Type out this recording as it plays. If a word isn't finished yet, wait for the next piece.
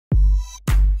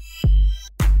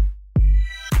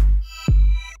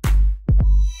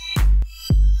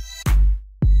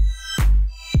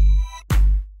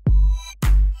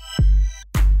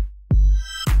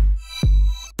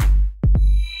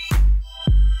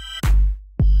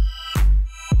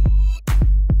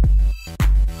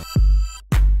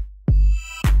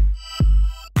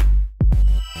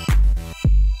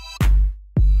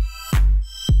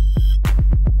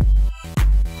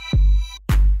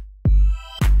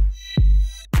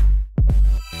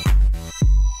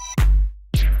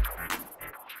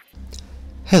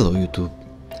Hello YouTube,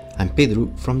 I'm Pedro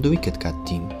from the Wicked Cat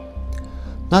team.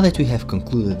 Now that we have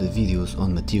concluded the videos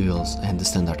on materials and the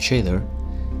standard shader,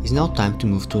 it's now time to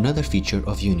move to another feature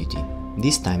of Unity,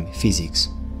 this time physics.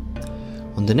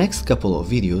 On the next couple of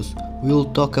videos, we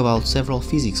will talk about several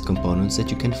physics components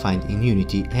that you can find in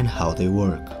Unity and how they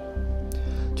work.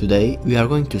 Today we are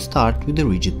going to start with the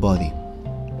rigid body.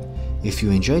 If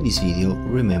you enjoyed this video,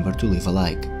 remember to leave a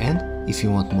like, and if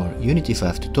you want more Unity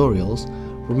 5 tutorials,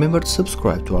 remember to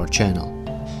subscribe to our channel.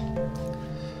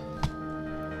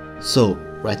 So,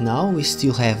 right now we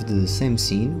still have the same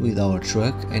scene with our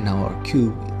truck and our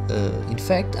cube. In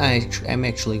fact, I'm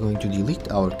actually going to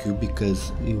delete our cube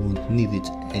because we won't need it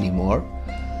anymore.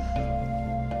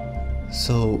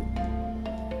 So,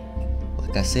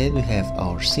 like I said, we have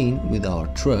our scene with our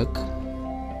truck.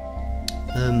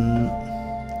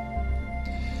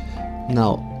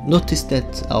 Now, notice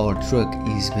that our truck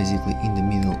is basically in the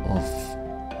middle of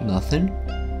nothing,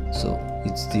 so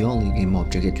it's the only game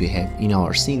object that we have in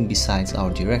our scene besides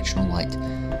our directional light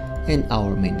and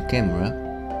our main camera.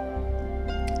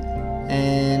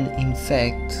 And in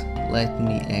fact, let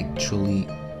me actually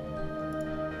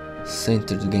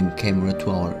center the game camera to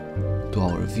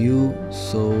our view,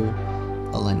 so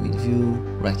align with view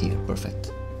right here,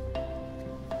 perfect.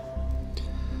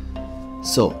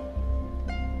 So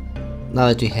now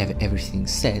that we have everything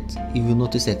set, you will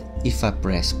notice that if I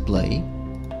press play,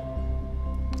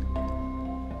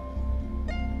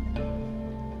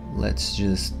 let's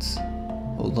just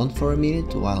hold on for a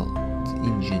minute while the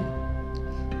engine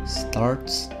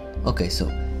starts. Okay, so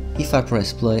if I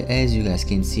press play, as you guys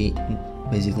can see,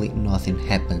 basically nothing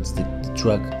happens. The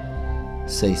truck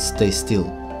stays still.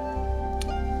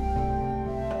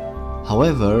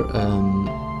 However,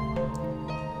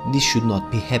 this should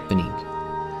not be happening,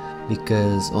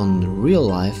 because on real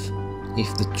life,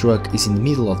 if the truck is in the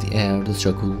middle of the air, the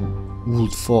truck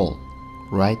would fall,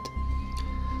 right?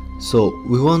 So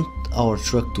we want our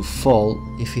truck to fall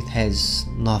if it has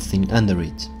nothing under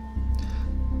it.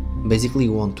 Basically,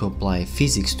 we want to apply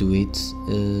physics to it,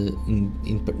 in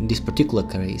this particular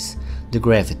case, the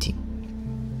gravity.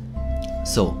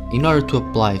 So in order to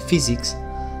apply physics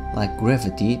like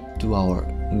gravity to our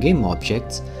game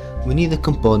objects, we need a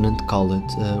component called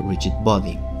rigid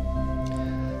body.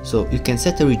 So you can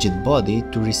set a rigid body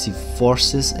to receive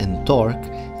forces and torque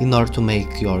in order to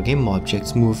make your game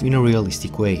objects move in a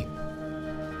realistic way.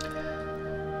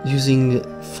 Using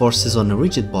forces on a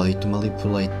rigid body to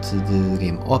manipulate the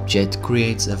game object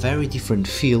creates a very different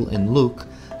feel and look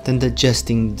than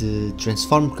adjusting the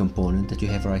transform component that you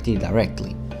have right here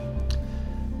directly.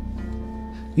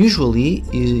 Usually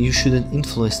you shouldn't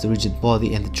influence the rigid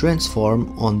body and the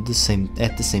transform at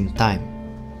the same time,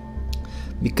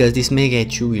 because this may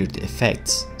get you weird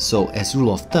effects. So as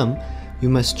rule of thumb, you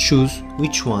must choose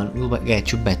which one will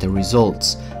get you better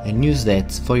results and use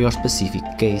that for your specific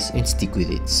case and stick with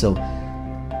it. So,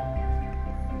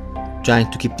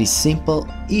 trying to keep this simple,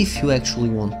 if you actually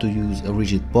want to use a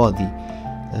rigid body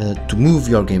to move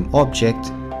your game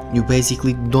object, you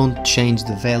basically don't change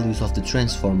the values of the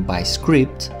transform by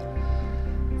script,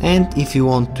 and if you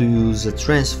want to use a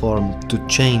transform to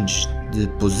change the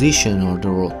position or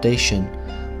the rotation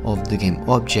of the game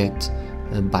object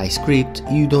by script,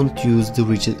 you don't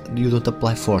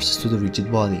apply forces to the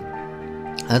rigid body.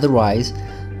 Otherwise,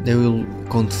 they will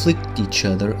conflict each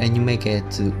other and you may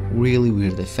get really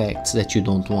weird effects that you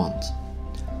don't want.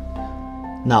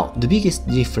 Now, the biggest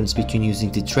difference between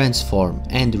using the transform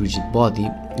and the rigid body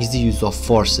is the use of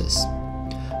forces.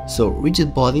 So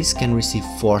rigid bodies can receive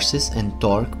forces and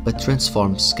torque, but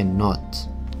transforms cannot.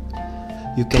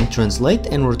 You can translate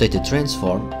and rotate a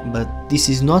transform, but this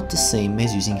is not the same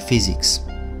as using physics.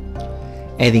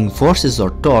 Adding forces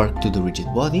or torque to the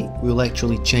rigid body will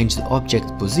actually change the object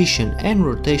position and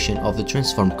rotation of the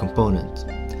transform component.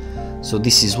 So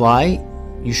this is why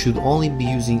you should only be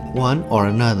using one or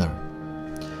another.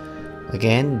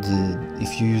 Again,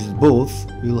 if you use both,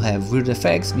 you will have weird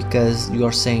effects because you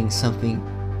are saying something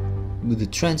with the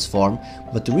transform,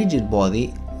 but the rigid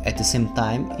body at the same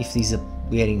time, if these are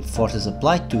getting forces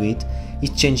applied to it,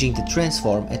 it's changing the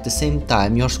transform at the same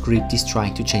time your script is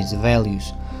trying to change the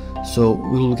values. So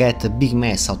we will get a big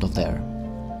mess out of there.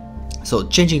 So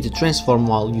changing the transform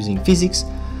while using physics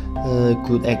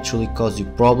could actually cause you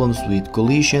problems with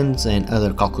collisions and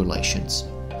other calculations.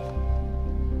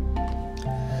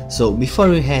 So before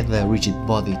we add a rigid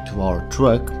body to our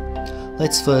truck,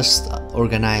 let's first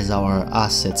organize our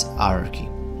assets hierarchy.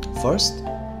 First,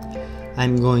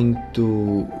 I'm going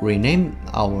to rename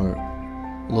our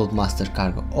loadmaster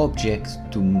cargo object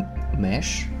to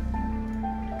mesh.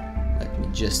 Let me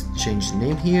just change the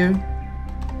name here.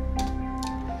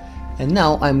 And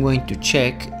now I'm going to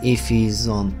check if he's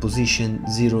on position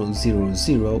 0, 0,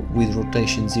 0 with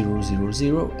rotation 0, 0,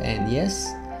 0, and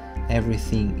yes,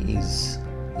 everything is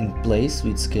in place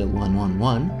with scale 1, 1,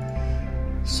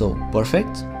 1, so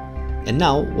perfect. And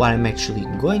now what I'm actually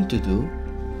going to do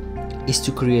is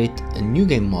to create a new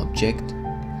game object,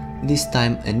 this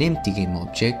time an empty game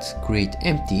object, create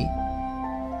empty.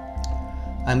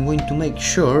 I'm going to make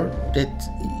sure that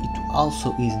it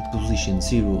also is in position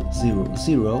 0, 0,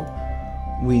 0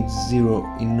 with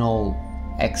 0 in all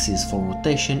axes for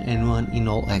rotation and 1 in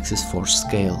all axes for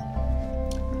scale.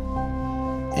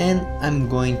 And I'm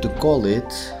going to call it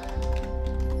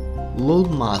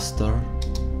loadmaster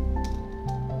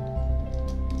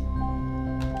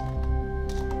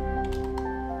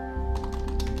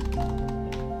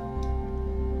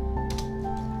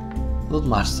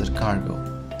cargo.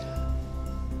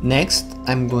 Next,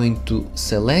 I'm going to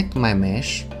select my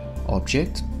mesh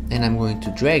object and I'm going to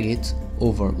drag it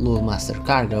over loadmaster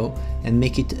cargo and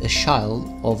make it a child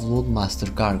of loadmaster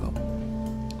cargo.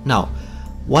 Now,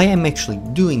 why I'm actually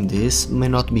doing this may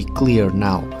not be clear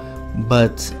now,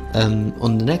 but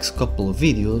on the next couple of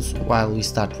videos, while we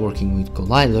start working with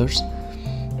colliders,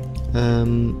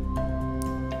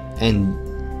 and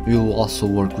we'll also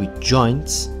work with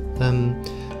joints,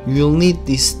 you'll need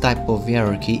this type of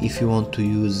hierarchy if you want to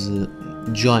use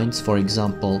joints, for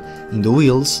example, in the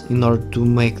wheels in order to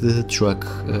make the truck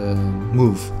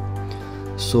move.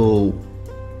 So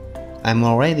I'm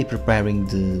already preparing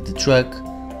the truck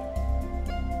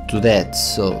to that,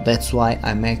 so that's why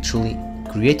I'm actually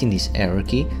creating this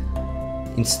hierarchy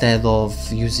instead of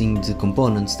using the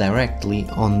components directly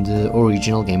on the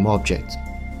original game object.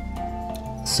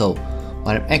 So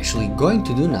what I'm actually going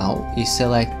to do now is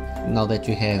select, now that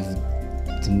we have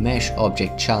the mesh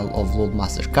object child of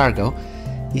loadmaster cargo,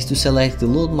 is to select the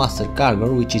loadmaster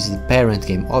cargo, which is the parent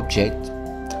game object,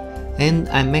 and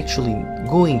I'm actually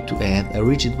going to add a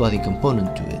rigid body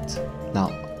component to it.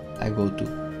 Now I go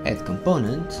to add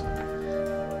component,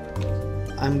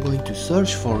 I'm going to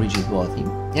search for rigid body,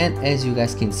 and as you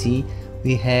guys can see,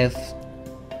 we have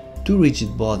two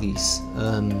rigid bodies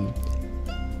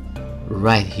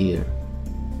right here.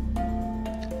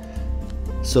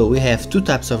 So we have two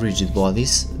types of rigid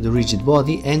bodies, the rigid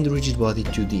body and the rigid body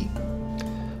 2D.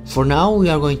 For now we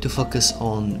are going to focus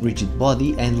on rigid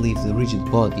body and leave the rigid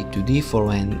body 2D for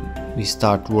when we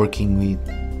start working with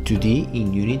 2D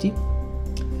in Unity.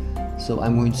 So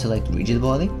I'm going to select rigid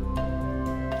body,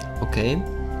 okay,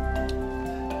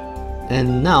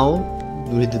 and now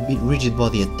with the rigid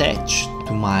body attached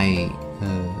to my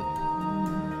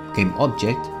game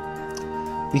object,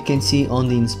 we can see on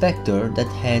the inspector that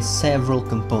has several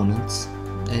components,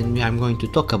 and I'm going to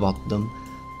talk about them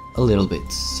a little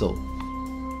bit. So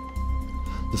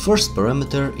the first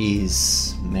parameter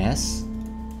is mass.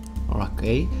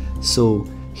 Okay, so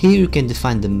here you can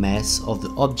define the mass of the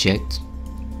object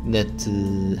that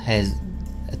is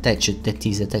attached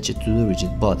to the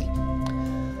rigid body.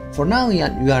 For now we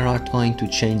are not going to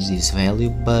change this value,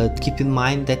 but keep in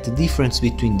mind that the difference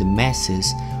between the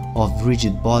masses of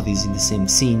rigid bodies in the same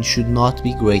scene should not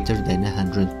be greater than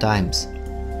 100 times.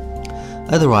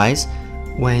 Otherwise,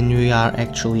 when we are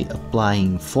actually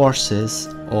applying forces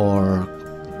or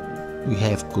we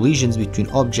have collisions between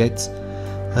objects,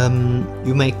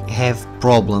 you may have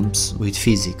problems with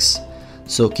physics.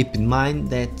 So keep in mind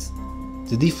that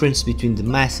the difference between the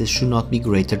masses should not be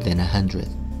greater than 100.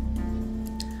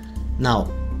 Now,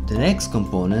 the next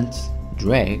component,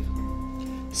 drag,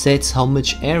 sets how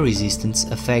much air resistance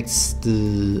affects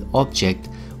the object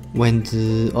when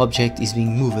the object is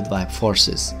being moved by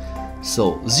forces.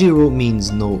 So 0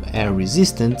 means no air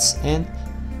resistance, and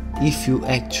if you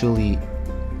actually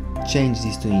change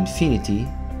this to infinity,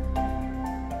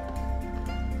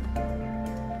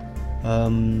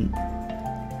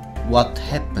 what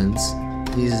happens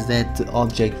is that the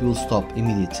object will stop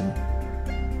immediately.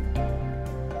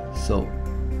 So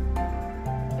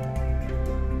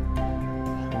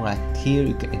right here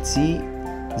you can see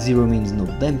 0 means no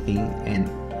damping and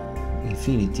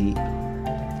infinity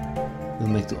will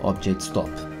make the object stop.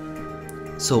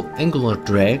 So angular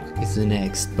drag is the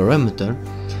next parameter,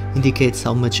 indicates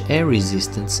how much air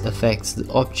resistance affects the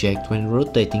object when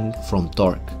rotating from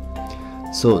torque.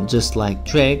 So just like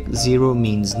drag, 0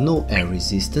 means no air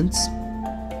resistance,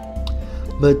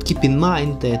 but keep in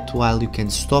mind that while you can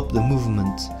stop the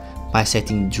movement by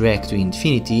setting drag to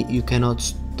infinity, you cannot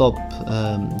stop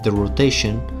the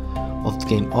rotation of the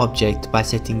game object by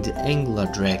setting the angular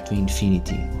drag to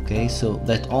infinity. Okay, so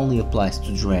that only applies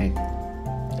to drag.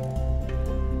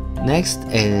 Next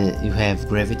you have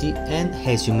gravity, and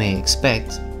as you may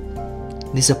expect,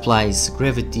 this applies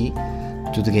gravity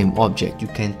to the game object. You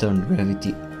can turn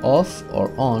gravity off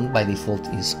or on. By default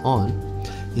is on.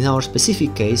 In our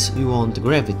specific case we want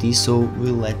gravity, so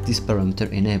we'll let this parameter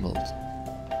enabled.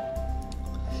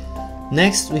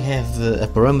 Next we have a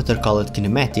parameter called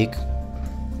kinematic,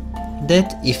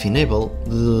 that if enabled,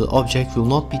 the object will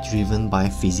not be driven by the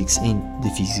physics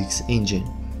engine.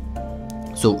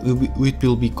 So it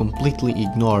will be completely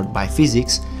ignored by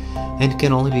physics and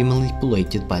can only be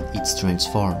manipulated by its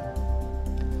transform.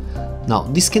 Now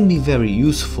this can be very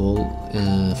useful,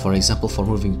 for example for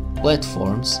moving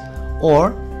platforms,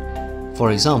 or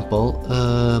for example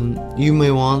you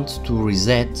may want to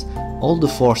reset all the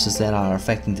forces that are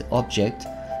affecting the object,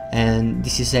 and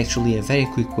this is actually a very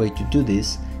quick way to do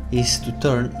this, is to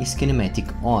turn its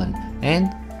kinematic on.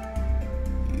 And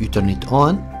you turn it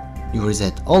on, you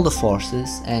reset all the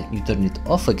forces, and you turn it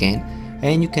off again,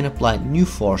 and you can apply new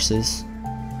forces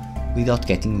without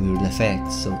getting weird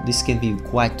effects. So this can be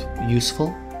quite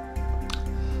useful.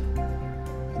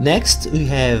 Next we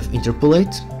have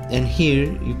interpolate, and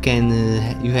here you can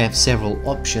you have several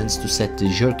options to set the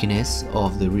jerkiness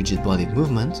of the rigid body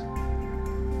movement.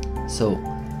 So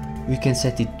we can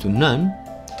set it to none,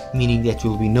 meaning that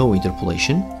will be no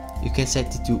interpolation. You can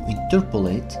set it to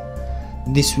interpolate.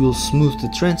 This will smooth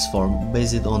the transform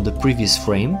based on the previous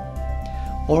frame,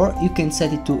 or you can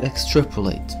set it to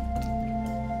extrapolate,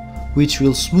 which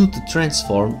will smooth the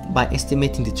transform by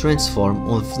estimating the transform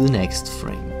of the next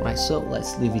frame, right? So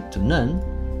let's leave it to none.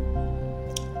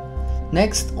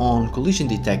 Next, on collision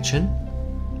detection,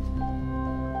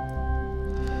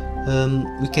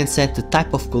 we can set the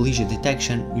type of collision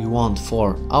detection we want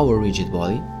for our rigid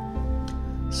body.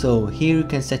 So here you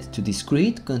can set it to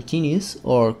discrete, continuous,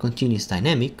 or continuous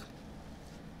dynamic.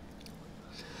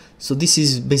 So this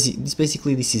is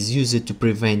basically used to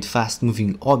prevent fast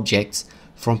moving objects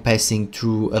from passing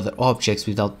through other objects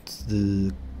without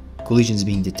the collisions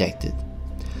being detected.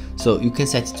 So you can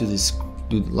set it to this,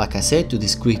 like I said, to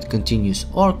discrete, continuous,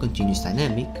 or continuous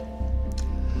dynamic.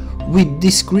 With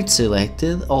discrete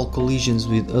selected, all collisions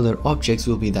with other objects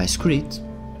will be discrete.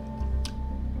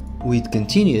 With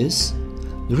continuous,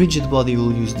 the rigid body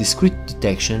will use discrete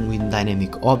detection with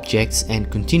dynamic objects and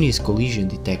continuous collision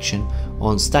detection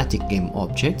on static game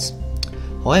objects.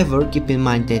 However, keep in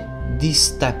mind that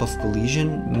this type of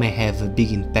collision may have a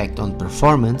big impact on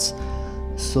performance,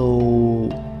 so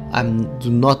I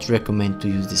do not recommend to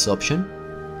use this option.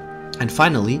 And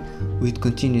finally, with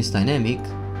continuous dynamic,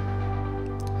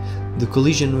 the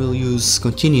collision will use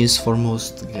continuous for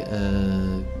most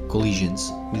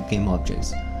collisions with game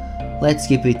objects. Let's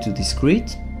keep it to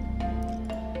discrete.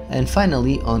 And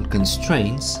finally, on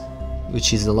constraints,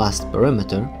 which is the last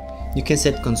parameter, you can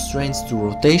set constraints to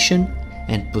rotation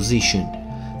and position,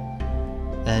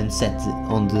 and set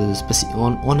on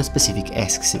a specific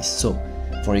axis. So,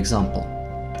 for example,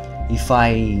 if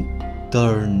I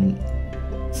turn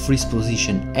freeze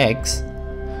position X,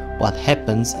 what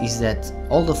happens is that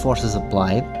all the forces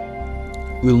applied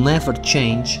will never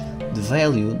change the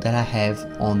value that I have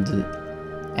on the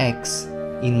X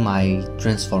in my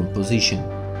transform position.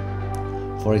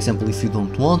 For example, if you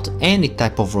don't want any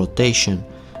type of rotation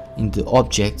in the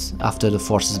object after the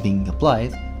forces being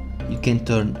applied, you can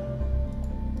turn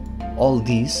all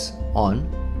these on,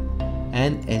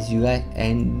 and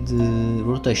the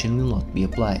rotation will not be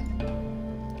applied.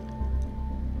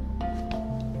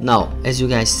 Now, as you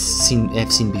guys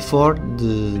have seen before,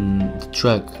 the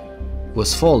truck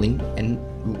was falling, and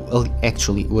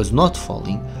actually was not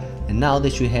falling, and now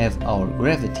that we have our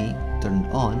gravity turned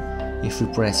on, if we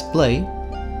press play,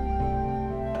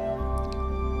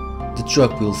 the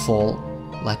truck will fall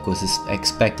like was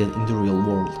expected in the real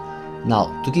world.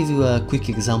 Now, to give you a quick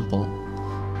example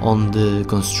on the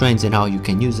constraints and how you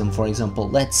can use them, for example,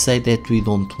 let's say that we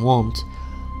don't want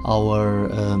our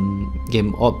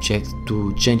game object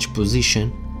to change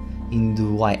position in the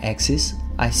y-axis.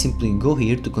 I simply go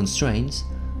here to constraints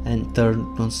and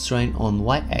turn constraint on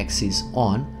y-axis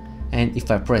on, and if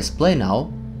I press play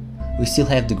now, we still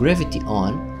have the gravity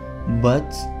on, but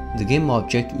the game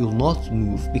object will not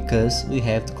move because we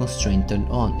have the constraint turned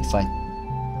on. If I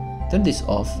turn this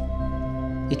off,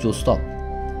 it will stop,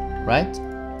 right?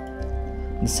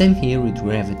 The same here with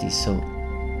gravity. So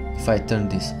if I turn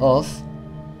this off,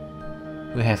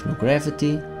 we have no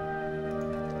gravity.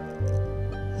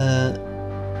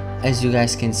 As you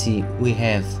guys can see, we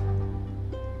have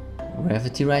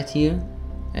gravity right here,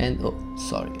 and oh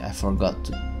sorry, I forgot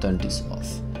to turn this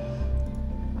off.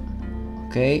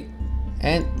 Okay,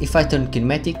 and if I turn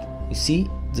kinematic, you see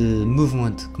the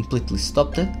movement completely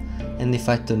stopped it, and if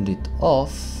I turned it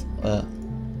off,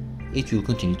 it will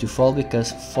continue to fall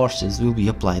because forces will be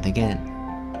applied again.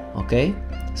 Okay,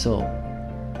 so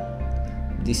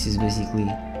this is basically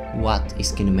what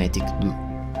is kinematic do.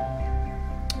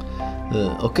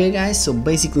 Okay guys, so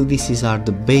basically these are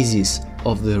the basis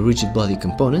of the rigid body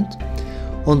component.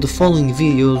 On the following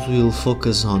videos we will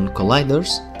focus on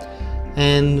colliders,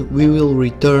 and we will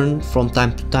return from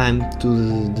time to time to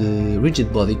the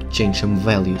rigid body to change some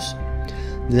values.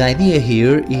 The idea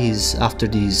here is, after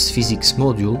this physics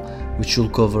module, which will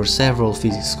cover several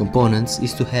physics components,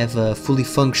 is to have a fully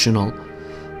functional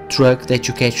truck that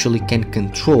you actually can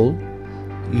control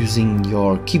using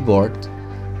your keyboard,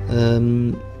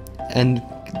 and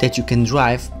that you can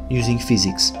drive using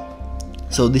physics.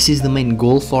 So this is the main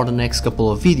goal for the next couple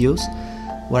of videos,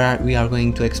 where we are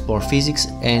going to explore physics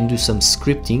and do some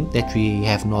scripting that we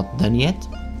have not done yet.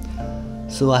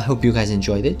 So I hope you guys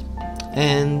enjoyed it,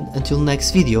 and until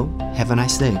next video, have a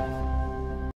nice day.